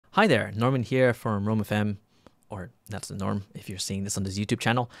Hi there, Norman here from Roam FM, or that's the norm if you're seeing this on this YouTube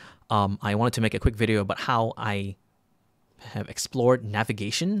channel. I wanted to make a quick video about how I have explored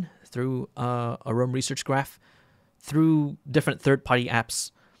navigation through a Roam research graph through different third-party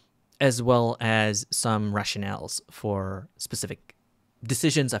apps, as well as some rationales for specific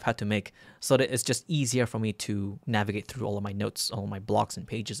decisions I've had to make so that it's just easier for me to navigate through all of my notes, all of my blocks and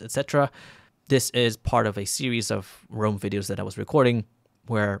pages, etc. This is part of a series of Roam videos that I was recording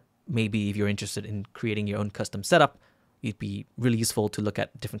where maybe if you're interested in creating your own custom setup, it'd be really useful to look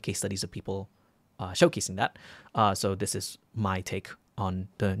at different case studies of people showcasing that. So this is my take on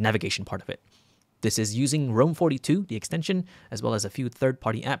the navigation part of it. This is using Roam42, the extension, as well as a few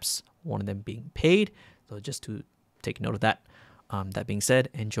third-party apps, one of them being paid. So just to take note of that. That being said,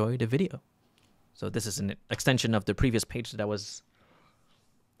 enjoy the video. So this is an extension of the previous page that I was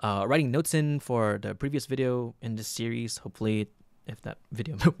writing notes in for the previous video in this series. Hopefully, if that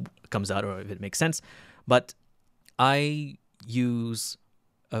video comes out or if it makes sense. But I use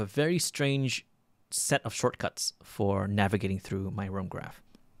a very strange set of shortcuts for navigating through my Roam graph.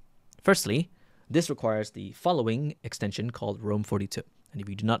 Firstly, this requires the following extension called Roam42. And if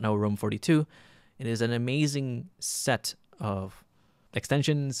you do not know Roam42, it is an amazing set of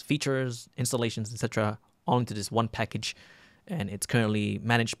extensions, features, installations, etc. all into this one package. And it's currently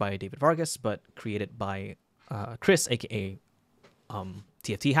managed by David Vargas, but created by Chris, aka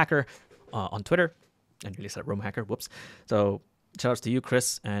TFT Hacker on Twitter. And really said Roam Hacker, whoops. So shout outs to you,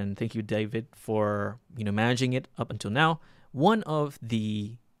 Chris, and thank you, David, for managing it up until now. One of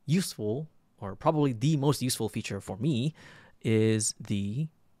the useful, or probably the most useful feature for me, is the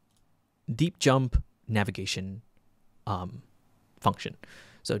deep jump navigation function.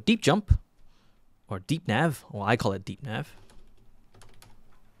 So deep jump, or deep nav, well, I call it deep nav,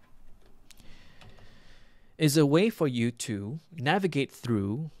 is a way for you to navigate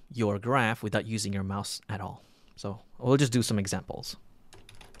through your graph without using your mouse at all. So we'll just do some examples.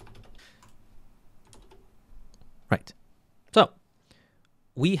 Right. So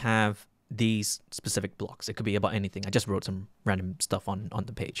we have these specific blocks. It could be about anything. I just wrote some random stuff on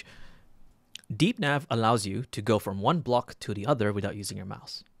the page. Deep nav allows you to go from one block to the other without using your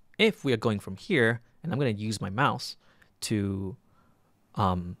mouse. If we are going from here, and I'm going to use my mouse to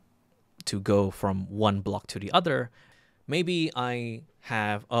go from one block to the other, maybe I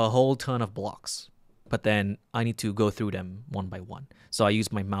have a whole ton of blocks, but then I need to go through them one by one. So I use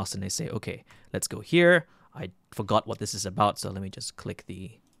my mouse and I say, okay, let's go here. I forgot what this is about, so let me just click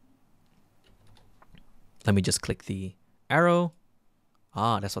the arrow.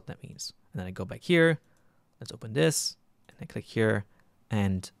 Ah, that's what that means. And then I go back here. Let's open this, and I click here,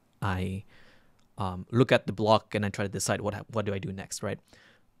 and I look at the block and I try to decide what do I do next, right?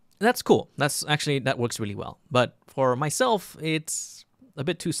 That's cool. That works really well. But for myself, it's a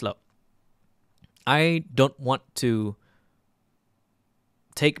bit too slow. I don't want to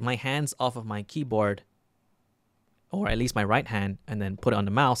take my hands off of my keyboard, or at least my right hand, and then put it on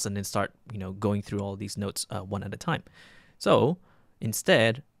the mouse and then start, going through all these notes one at a time. So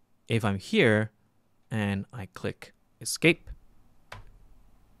instead, if I'm here and I click escape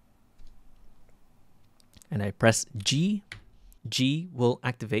and I press G will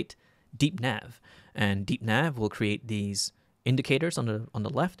activate deep nav, and deep nav will create these indicators on the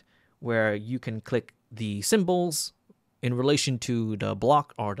left where you can click the symbols in relation to the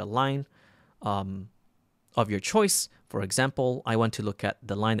block or the line of your choice. For example, I want to look at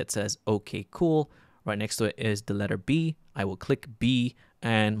the line that says okay cool. Right next to it is the letter B. I will click B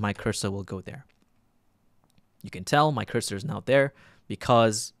and my cursor will go there. You can tell my cursor is now there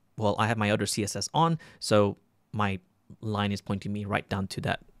because, well, I have my other CSS on, so my line is pointing me right down to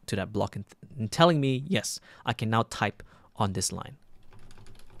that block and telling me, yes, I can now type on this line.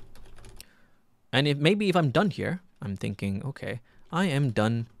 And if I'm done here, I'm thinking, okay, I am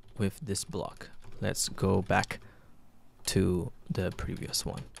done with this block. Let's go back to the previous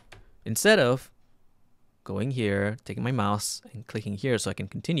one. Instead of going here, taking my mouse and clicking here so I can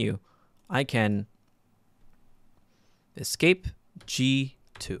continue, I can escape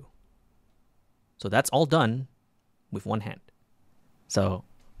G2. So that's all done with one hand. So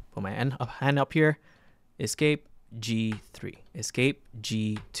put my hand up here, escape G3, escape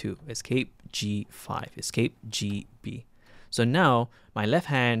G2, escape G5, escape GB. So now my left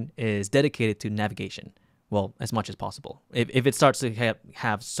hand is dedicated to navigation. Well, as much as possible. If it starts to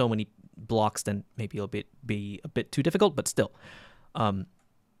have so many blocks, then maybe it'll be a bit too difficult, but still.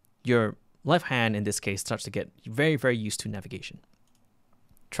 Your left hand in this case starts to get very, very used to navigation.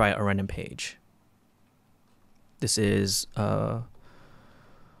 Try a random page. This is a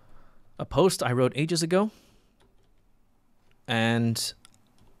post I wrote ages ago. And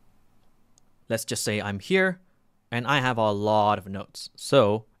let's just say I'm here and I have a lot of notes.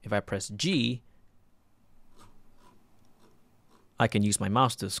 So if I press G, I can use my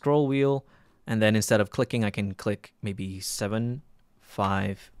mouse to scroll wheel, and then instead of clicking, I can click maybe 7,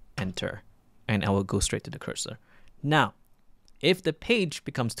 5, enter, and I will go straight to the cursor. Now, if the page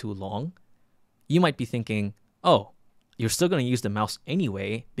becomes too long, you might be thinking, oh, you're still going to use the mouse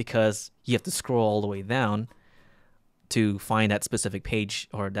anyway because you have to scroll all the way down to find that specific page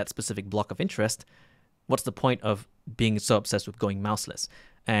or that specific block of interest. What's the point of being so obsessed with going mouseless?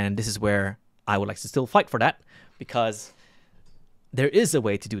 And this is where I would like to still fight for that, because there is a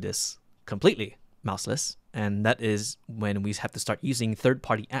way to do this completely mouseless, and that is when we have to start using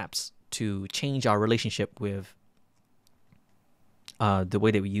third-party apps to change our relationship with the way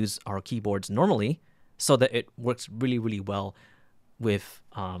that we use our keyboards normally, so that it works really, really well with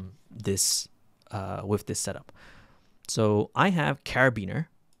this setup. So I have Karabiner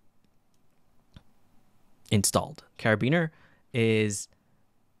installed. Karabiner is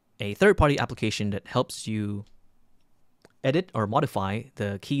a third-party application that helps you edit or modify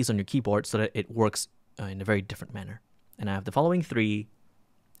the keys on your keyboard so that it works in a very different manner. And I have the following 3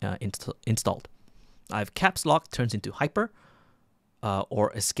 installed. I have caps lock turns into hyper,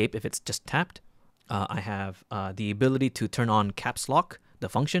 or escape if it's just tapped. I have the ability to turn on caps lock, the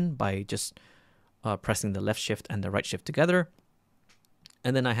function, by just pressing the left shift and the right shift together.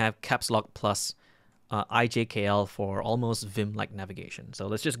 And then I have caps lock plus IJKL for almost Vim-like navigation. So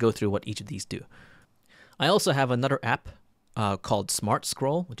let's just go through what each of these do. I also have another app called Smart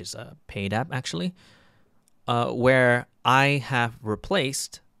Scroll, which is a paid app actually, where I have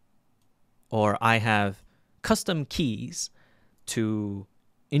replaced, or I have custom keys to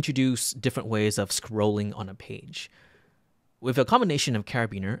introduce different ways of scrolling on a page. With a combination of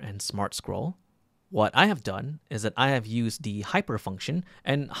Karabiner and Smart Scroll, what I have done is that I have used the hyper function,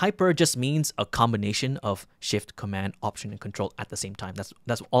 and hyper just means a combination of shift, command, option, and control at the same time.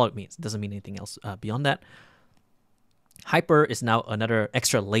 That's all it means. It doesn't mean anything else beyond that. Hyper is now another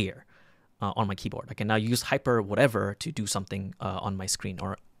extra layer on my keyboard. I can now use hyper whatever to do something on my screen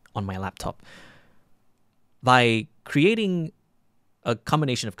or on my laptop. By creating a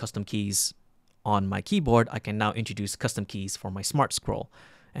combination of custom keys on my keyboard, I can now introduce custom keys for my Smart Scroll.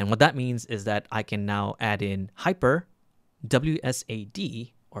 And what that means is that I can now add in hyper,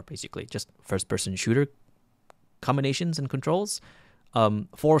 WSAD, or basically just first-person shooter combinations and controls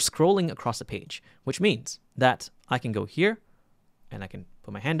for scrolling across a page, which means that I can go here and I can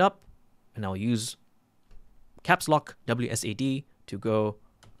put my hand up and I'll use caps lock WSAD to go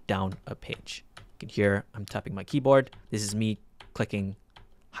down a page. You can hear I'm tapping my keyboard. This is me clicking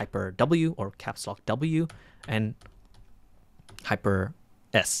hyper W or caps lock W and hyper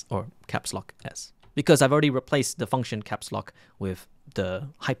S or caps lock S, because I've already replaced the function caps lock with the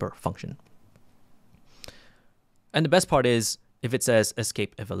hyper function. And the best part is, if it says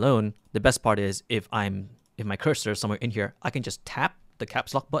escape if alone, the best part is if my cursor is somewhere in here, I can just tap the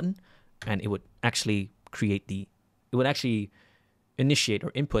caps lock button and it would actually initiate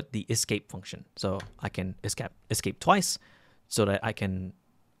or input the escape function. So I can escape twice so that I can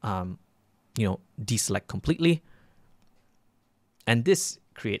deselect completely. And this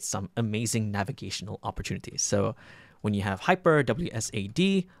creates some amazing navigational opportunities. So when you have hyper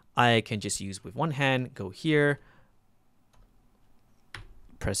WSAD, I can just use with one hand, go here,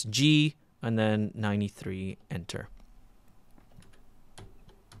 press G, and then 93, enter.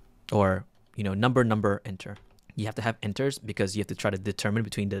 Or, number, enter. You have to have enters because you have to try to determine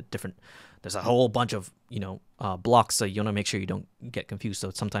between the different, there's a whole bunch of, blocks. So you want to make sure you don't get confused. So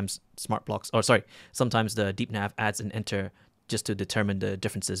sometimes sometimes the Deep Nav adds an enter just to determine the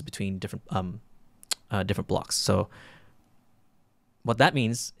differences between different blocks. So what that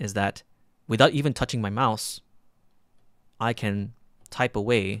means is that without even touching my mouse, I can type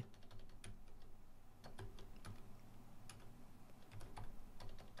away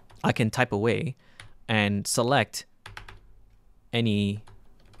and select any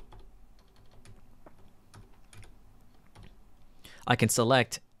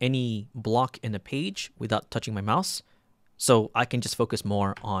block in a page without touching my mouse. So I can just focus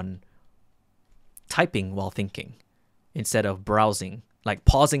more on typing while thinking instead of browsing, like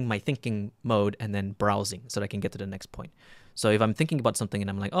pausing my thinking mode and then browsing so that I can get to the next point. So if I'm thinking about something and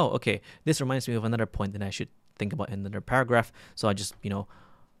I'm like, oh, okay, this reminds me of another point that I should think about in another paragraph. So I just,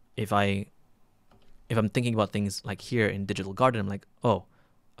 if I'm thinking about things like here in Digital Garden, I'm like, oh,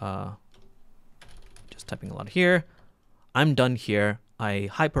 just typing a lot here. I'm done here. I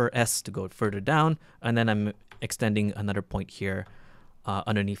hyper S to go further down, and then I'm extending another point here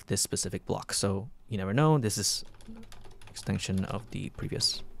underneath this specific block. So you never know. This is extension of the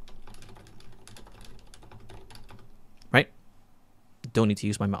previous don't need to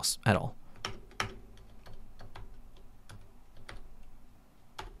use my mouse at all.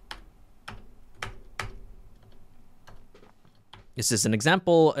 This is an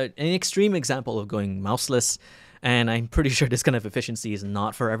example, an extreme example of going mouseless, and I'm pretty sure this kind of efficiency is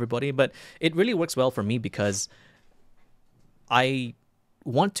not for everybody, but it really works well for me because I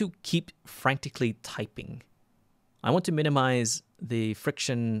want to keep frantically typing. I want to minimize the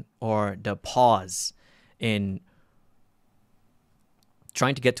friction or the pause in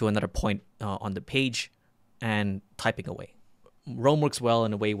trying to get to another point on the page and typing away. Roam works well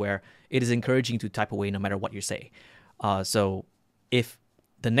in a way where it is encouraging to type away no matter what you say. So if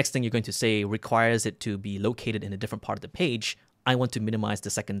the next thing you're going to say requires it to be located in a different part of the page, I want to minimize the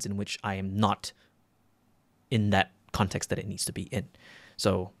seconds in which I am not in that context that it needs to be in.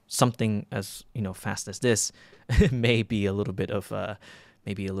 So something as fast as this may be a little bit of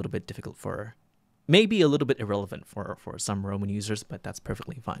maybe a little bit difficult for, maybe a little bit irrelevant for some Roman users, but that's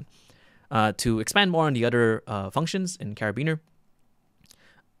perfectly fine. To expand more on the other functions in Karabiner,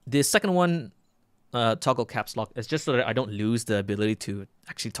 the second one, toggle caps lock, is just so that I don't lose the ability to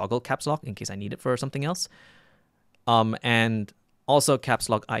actually toggle caps lock in case I need it for something else. And also caps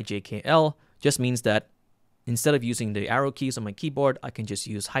lock IJKL just means that instead of using the arrow keys on my keyboard, I can just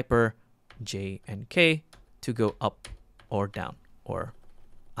use hyper J and K to go up or down, or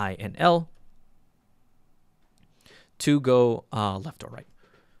I and L to go left or right.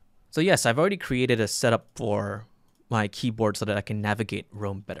 So yes, I've already created a setup for my keyboard so that I can navigate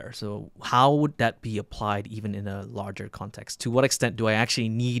Roam better. So how would that be applied even in a larger context? To what extent do I actually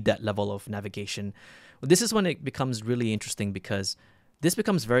need that level of navigation? Well, this is when it becomes really interesting, because this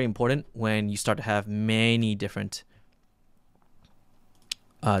becomes very important when you start to have many different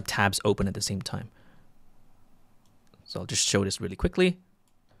tabs open at the same time. So I'll just show this really quickly.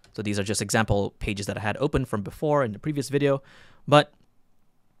 So these are just example pages that I had open from before in the previous video. But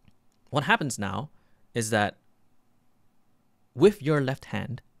what happens now is that with your left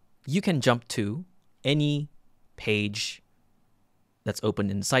hand, you can jump to any page that's open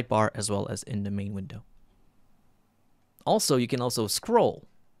in the sidebar as well as in the main window. Also, you can also scroll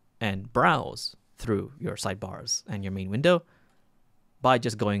and browse through your sidebars and your main window by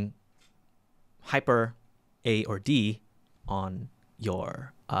just going hyper A or D on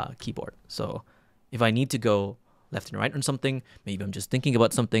your keyboard. So if I need to go left and right on something, maybe I'm just thinking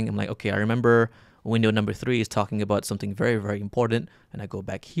about something, I'm like, okay, I remember window number 3 is talking about something very, very important, and I go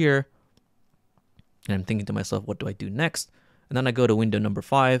back here and I'm thinking to myself, what do I do next? And then I go to window number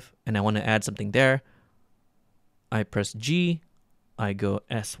 5 and I want to add something there. I press G, I go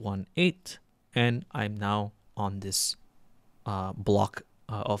S18, and I'm now on this block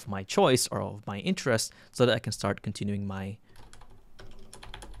of my choice or of my interest, so that I can start continuing my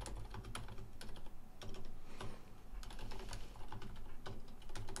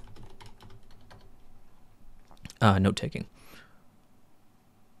note-taking.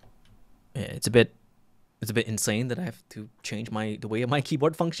 It's a bit insane that I have to change the way my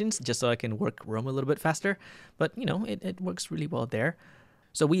keyboard functions just so I can work Roam a little bit faster, but it works really well there.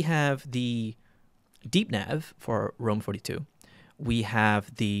 So we have the Deep Nav for Roam42. We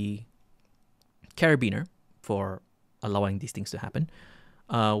have the Karabiner for allowing these things to happen.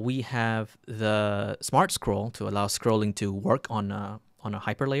 We have the Smart Scroll to allow scrolling to work on a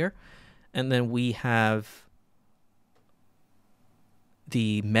hyperlayer, and then we have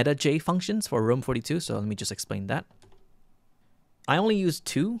the meta J functions for Roam42. So let me just explain that. I only use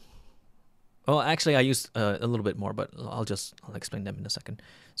 2. Well, actually, I used a little bit more, but I'll explain them in a second.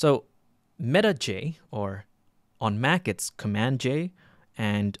 So meta J, or on Mac it's Command J,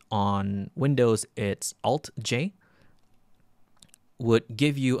 and on Windows it's Alt J, would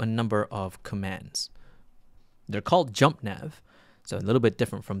give you a number of commands. They're called jump nav, so a little bit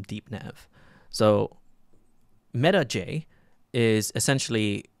different from deep nav. So meta J is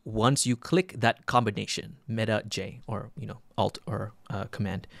essentially once you click that combination, meta J, or Alt or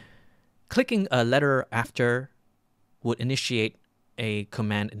Command, clicking a letter after would initiate a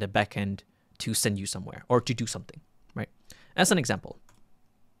command in the backend to send you somewhere or to do something, right? As an example,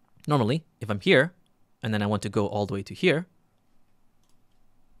 normally if I'm here and then I want to go all the way to here,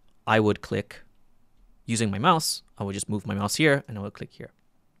 I would click using my mouse. I would just move my mouse here and I would click here.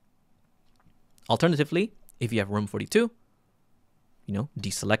 Alternatively, if you have Roam42,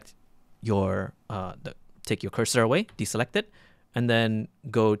 deselect your, take your cursor away, deselect it, and then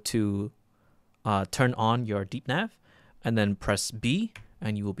go to turn on your deep nav, and then press B,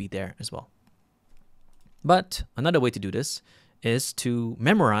 and you will be there as well. But another way to do this is to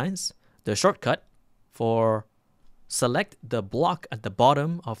memorize the shortcut for select the block at the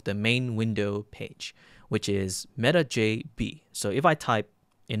bottom of the main window page. which is meta J B. So if I type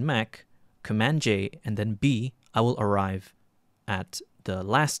in Mac Command J and then B, I will arrive at the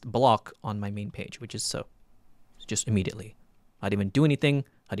last block on my main page, which is so. Just immediately. I didn't even do anything.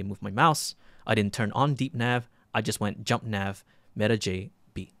 I didn't move my mouse. I didn't turn on Deep Nav. I just went jump nav meta J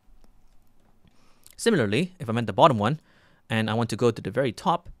B. Similarly, if I'm at the bottom one and I want to go to the very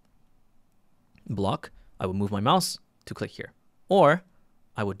top block, I will move my mouse to click here. Or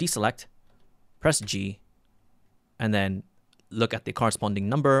I would deselect, press G, and then look at the corresponding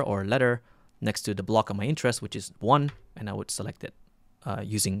number or letter next to the block of my interest, which is 1, and I would select it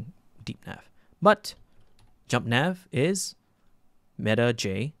using Deep Nav. But jump nav is meta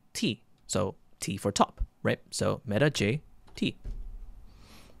J T, so T for top, right? So meta J T.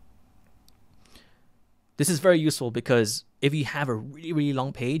 This is very useful because if you have a really, really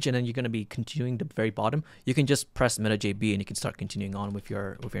long page and then you're going to be continuing the very bottom, you can just press meta JB and you can start continuing on with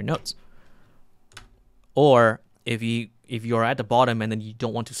your notes. Or if you're at the bottom and then you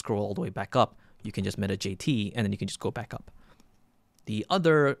don't want to scroll all the way back up, you can just meta JT and then you can just go back up. The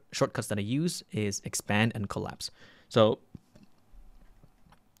other shortcuts that I use is expand and collapse. So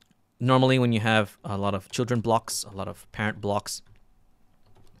normally when you have a lot of children blocks, a lot of parent blocks,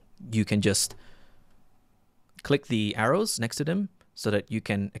 you can just click the arrows next to them so that you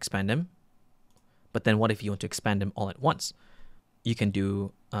can expand them. But then what if you want to expand them all at once? You can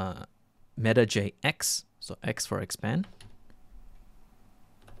do meta JX, so X for expand.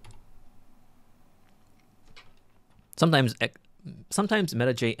 Sometimes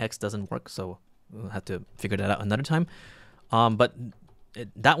meta JX doesn't work, so we'll have to figure that out another time. But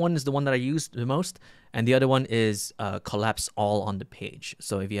that one is the one that I use the most. And the other one is collapse all on the page.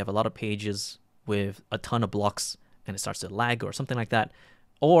 So if you have a lot of pages with a ton of blocks and it starts to lag or something like that,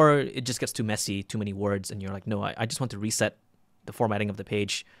 or it just gets too messy, too many words, and you're like, no, I just want to reset the formatting of the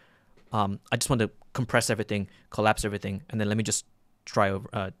page. I just want to compress everything, collapse everything, and then let me just try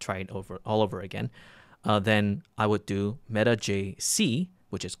it all over again. Then I would do meta JC,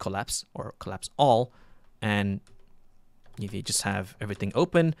 which is collapse or collapse all. And if you just have everything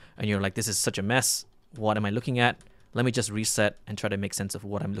open and you're like, this is such a mess, what am I looking at? Let me just reset and try to make sense of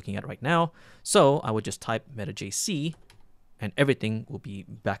what I'm looking at right now. So I would just type meta JC and everything will be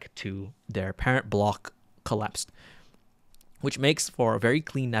back to their parent block collapsed, which makes for a very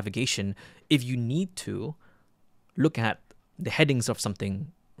clean navigation if you need to look at the headings of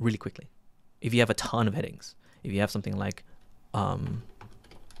something really quickly. If you have a ton of headings, if you have something like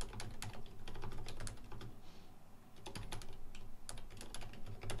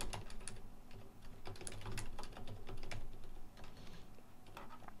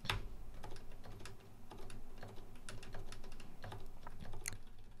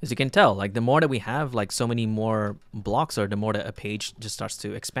as you can tell, like the more that we have like so many more blocks, or the more that a page just starts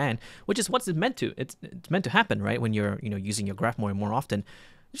to expand, which is what's it meant to. It's meant to happen, right? When you're using your graph more and more often,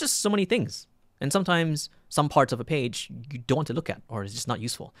 there's just so many things. And sometimes some parts of a page you don't want to look at, or it's just not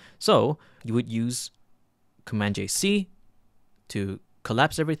useful. So you would use Command JC to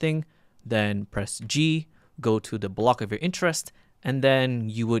collapse everything, then press G, go to the block of your interest, and then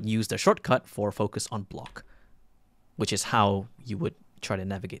you would use the shortcut for focus on block, which is how you would try to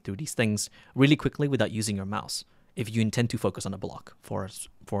navigate through these things really quickly without using your mouse if you intend to focus on a block for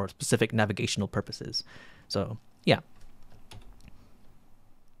specific navigational purposes. So yeah.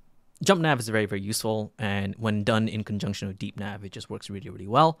 Jump nav is very, very useful, and when done in conjunction with Deep Nav, it just works really, really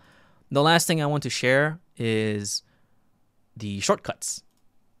well. The last thing I want to share is the shortcuts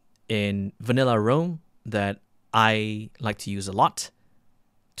in vanilla Roam that I like to use a lot,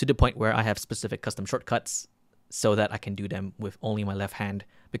 to the point where I have specific custom shortcuts so that I can do them with only my left hand,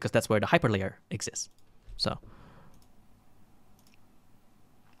 because that's where the hyperlayer exists. So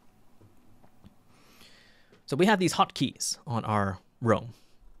we have these hotkeys on our Roam.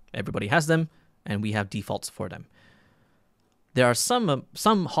 Everybody has them, and we have defaults for them. There are some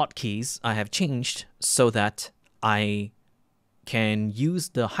hotkeys I have changed so that I can use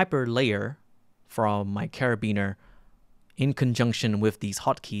the hyperlayer from my Karabiner in conjunction with these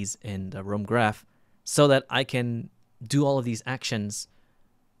hotkeys in the Roam graph, so that I can do all of these actions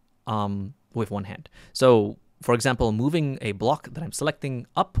with one hand. So, for example, moving a block that I'm selecting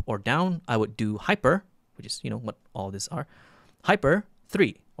up or down, I would do hyper, which is what all these are, hyper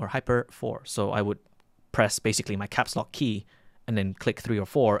 3 or hyper 4. So I would press basically my caps lock key and then click 3 or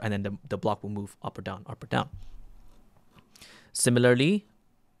 4, and then the block will move up or down, up or down. Similarly,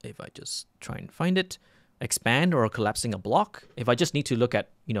 if I just try and find it, expand or collapsing a block. If I just need to look at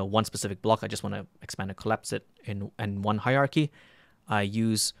one specific block, I just want to expand and collapse it in one hierarchy, I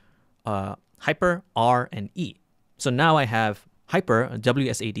use hyper, R, and E. So now I have hyper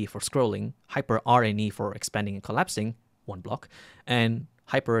WSAD for scrolling, hyper RNE for expanding and collapsing, 1 block, and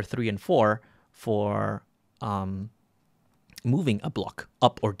hyper 3 and 4 for moving a block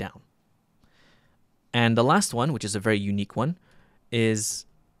up or down. And the last one, which is a very unique one, is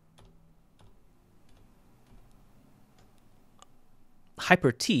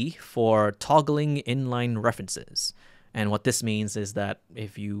hyper T for toggling inline references. And what this means is that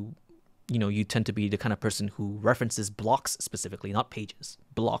if you tend to be the kind of person who references blocks specifically, not pages,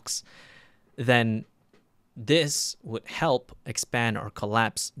 blocks, then this would help expand or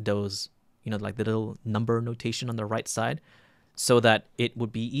collapse those, like the little number notation on the right side, so that it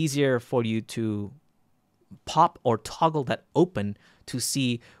would be easier for you to pop or toggle that open to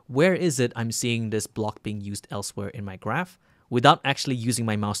see where is it I'm seeing this block being used elsewhere in my graph without actually using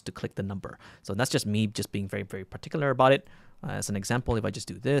my mouse to click the number. So that's just me just being very, very particular about it. As an example, if I just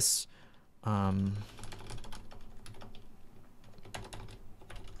do this,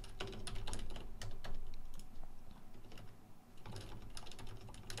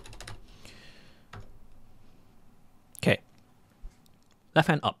 okay, left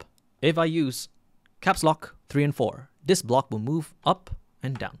hand up. If I use caps lock 3 and 4, this block will move up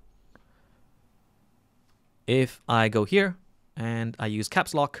and down. If I go here and I use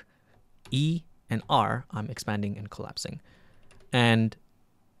caps lock E and R, I'm expanding and collapsing. And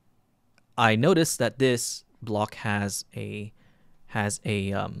I notice that this block has it's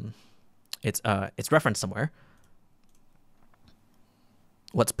referenced somewhere.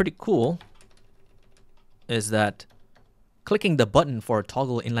 What's pretty cool is that clicking the button for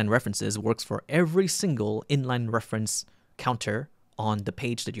toggle inline references works for every single inline reference counter on the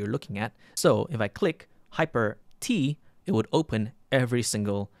page that you're looking at. So if I click hyper T, it would open every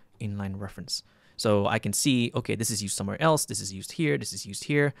single inline reference. So I can see, okay, this is used somewhere else, this is used here, this is used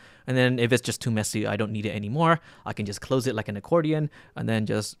here. And then if it's just too messy, I don't need it anymore, I can just close it like an accordion and then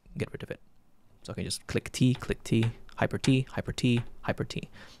just get rid of it. So I can just click T, hyper T, hyper T, hyper T,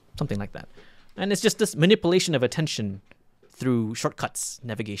 something like that. And it's just this manipulation of attention through shortcuts,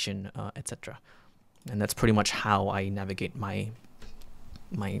 navigation, etc. And that's pretty much how I navigate my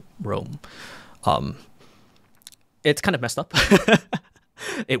Roam. It's kind of messed up.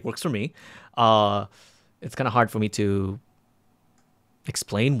 It works for me. It's kind of hard for me to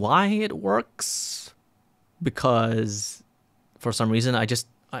explain why it works, because for some reason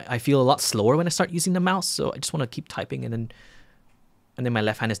I feel a lot slower when I start using the mouse. So I just want to keep typing, and then my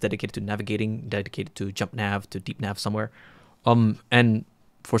left hand is dedicated to navigating, dedicated to jump nav, to deep nav somewhere. And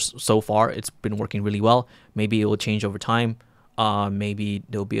for so far it's been working really well. Maybe it will change over time. Maybe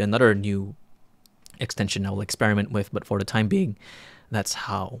there'll be another new extension I will experiment with, but for the time being, that's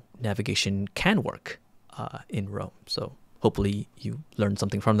how navigation can work in Roam. So hopefully you learned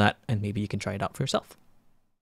something from that, and maybe you can try it out for yourself.